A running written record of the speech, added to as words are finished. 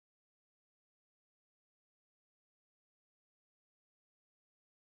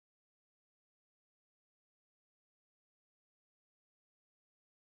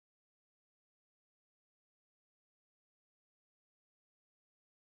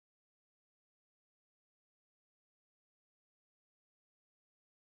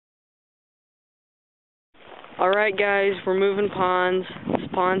Alright guys, we're moving ponds. This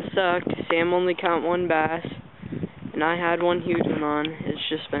pond sucked. Sam only caught one bass. And I had one huge one on. It's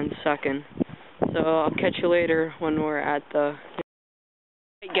just been sucking. So I'll catch you later when we're at the...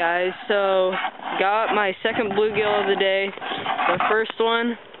 Alright guys, so got my second bluegill of the day. The first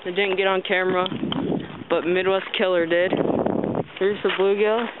one, I didn't get on camera, but Midwest Killer did. Here's the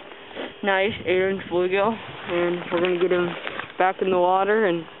bluegill. Nice 8-inch bluegill. And we're going to get him back in the water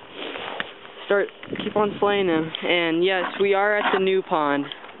and keep on slaying him. And yes, we are at the new pond.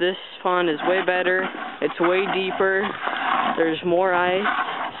 This pond is way better. It's way deeper. There's more ice.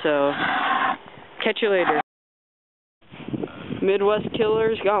 So, catch you later. Midwest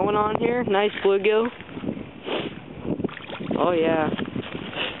Killer's got one on here. Nice bluegill. Oh yeah,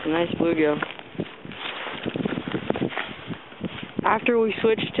 it's a nice bluegill. After we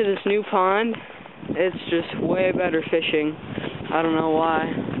switched to this new pond, it's just way better fishing. I don't know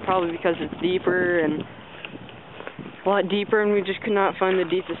why. Probably because it's deeper and a lot deeper, and we just could not find the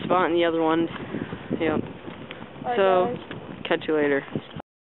deepest spot in the other one. Yep. Right, so, guys. Catch you later.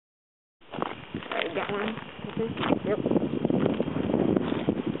 Alright, got one. Yep.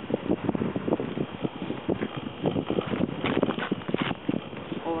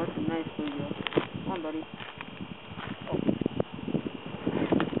 Oh, that's a nice bluegill. Come on, buddy. Oh.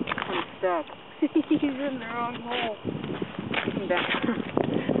 I'm stuck. He's in the wrong hole. Come back.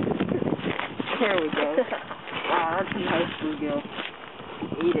 There we go. Wow, that's a nice bluegill.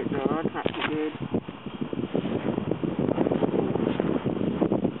 Ate it though, that's not too good.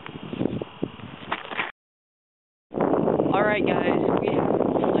 Alright guys, we have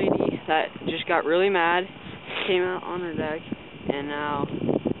a lady that just got really mad, came out on her deck, and now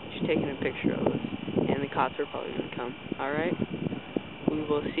she's taking a picture of us. And the cops are probably going to come. Alright? We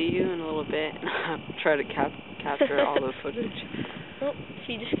will see you in a little bit. Try to capture all the footage. Oh,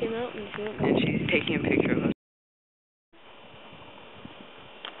 she just came out and she's taking a picture of us.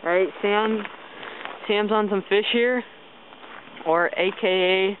 Alright, Sam's on some fish here, or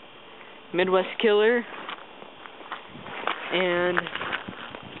AKA Midwest Killer, and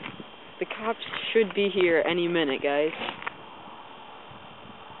the cops should be here any minute, guys,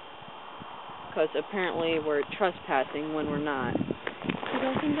 because apparently we're trespassing when we're not. I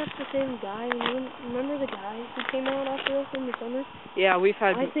don't think that's the same guy. Remember the guy who came out after us in the summer? Yeah,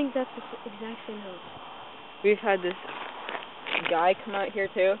 I think that's the exact same house. We've had this guy come out here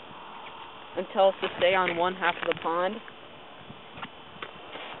too and tell us to stay on one half of the pond.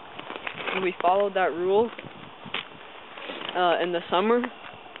 And we followed that rule in the summer.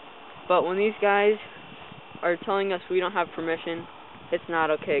 But when these guys are telling us we don't have permission, it's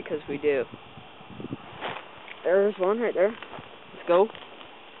not okay, because we do. There's one right there. Let's go.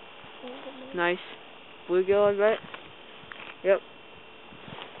 Nice bluegill, I bet. Yep.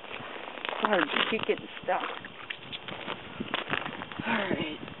 God, you keep getting stuck.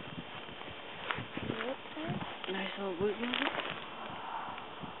 Alright. Nice little bluegill.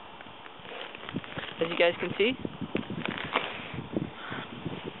 As you guys can see.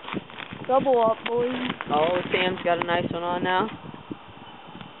 Double up, boys. Oh, Sam's got a nice one on now.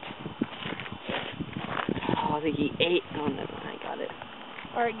 Oh, I think he ate. Oh, never mind. I got it.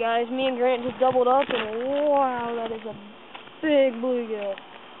 Alright, guys. Me and Grant just doubled up, and wow, that is a big bluegill.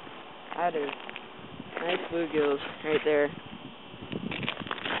 That is nice bluegills right there.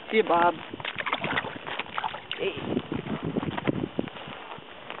 See you, Bob. Hey.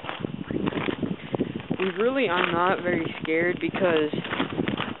 We really are not very scared because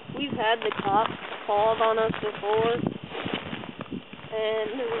we've had the cops called on us before,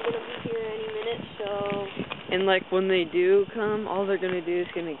 and we're going to be here any minute, so... And, like, when they do come, all they're going to do is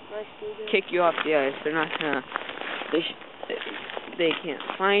kick you off the ice. They're not going to... They can't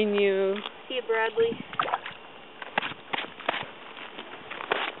find you. See you, Bradley.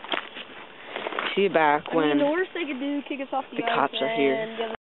 See you back when... the worst they could do is kick us off the ice. Cops are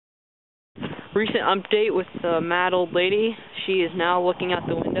here. Recent update with the mad old lady. She is now looking out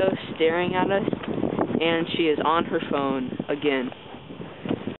the window, staring at us, and she is on her phone again.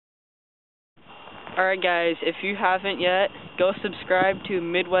 Alright guys, if you haven't yet, go subscribe to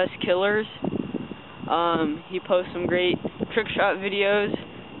Midwest Killers. He posts some great trick shot videos,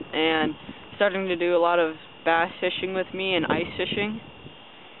 and starting to do a lot of bass fishing with me and ice fishing.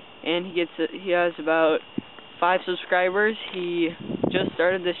 And he has about 5 subscribers. He just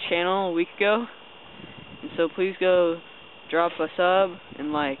started this channel a week ago, and so please go drop a sub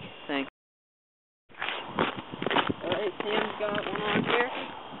and like. Thanks. Alright, Sam's got one on here.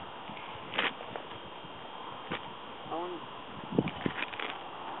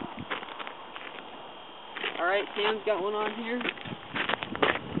 Alright, Sam's got one on here.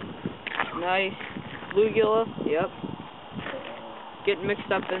 Nice. bluegill, yep. Getting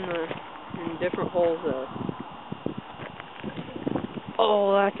mixed up in different holes though.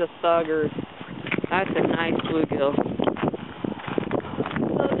 Oh, that's a thugger. That's a nice bluegill.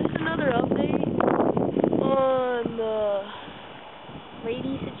 So just another update on the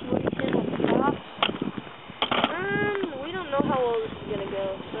lady situation with the cops. We don't know how well this is gonna go,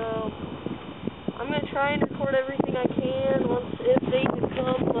 so I'm gonna try and record everything I can if they can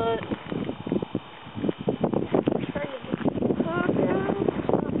come, but I'm trying to get the talk out.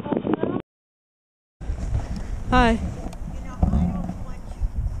 It's not popping out. Hi. You know, I don't want you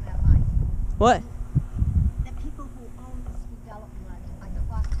to that ice. What? The people who own this development, I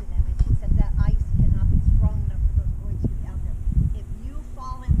talked to them, and she said that ice cannot be strong enough for those boys to be out there. If you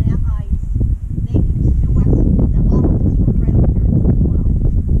fall in that ice, they can sue us, that all of us were grandparents as well.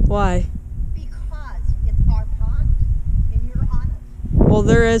 Why? Because it's our pond, and you're on it. Well,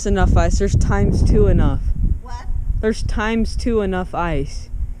 there is enough ice. There's times 2 enough. What? There's times 2 enough ice.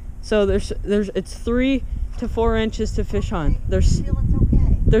 So it's 3 to 4 inches to fish on. Okay, you feel it's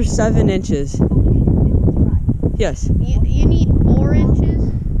okay. There's 7 inches. Okay, you feel it's right. Yes. You need 4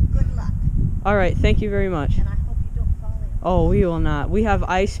 inches? Good luck, All right. Thank you very much. and I hope you don't fall in. Oh, we will not. We have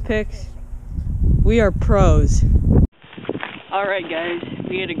ice picks. We are pros. All right, guys.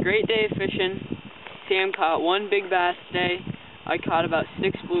 We had a great day of fishing. Sam caught 1 big bass today. I caught about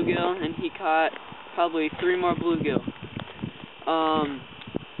 6 bluegill, and he caught probably 3 more bluegill.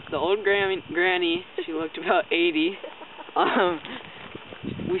 The old granny, she looked about 80.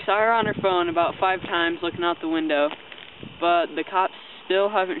 We saw her on her phone about 5 times looking out the window, but the cops still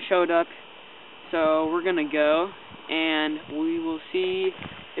haven't showed up, so we're gonna go, and we will see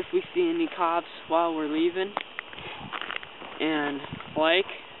if we see any cops while we're leaving. And like,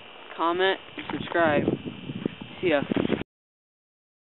 comment, and subscribe. See ya.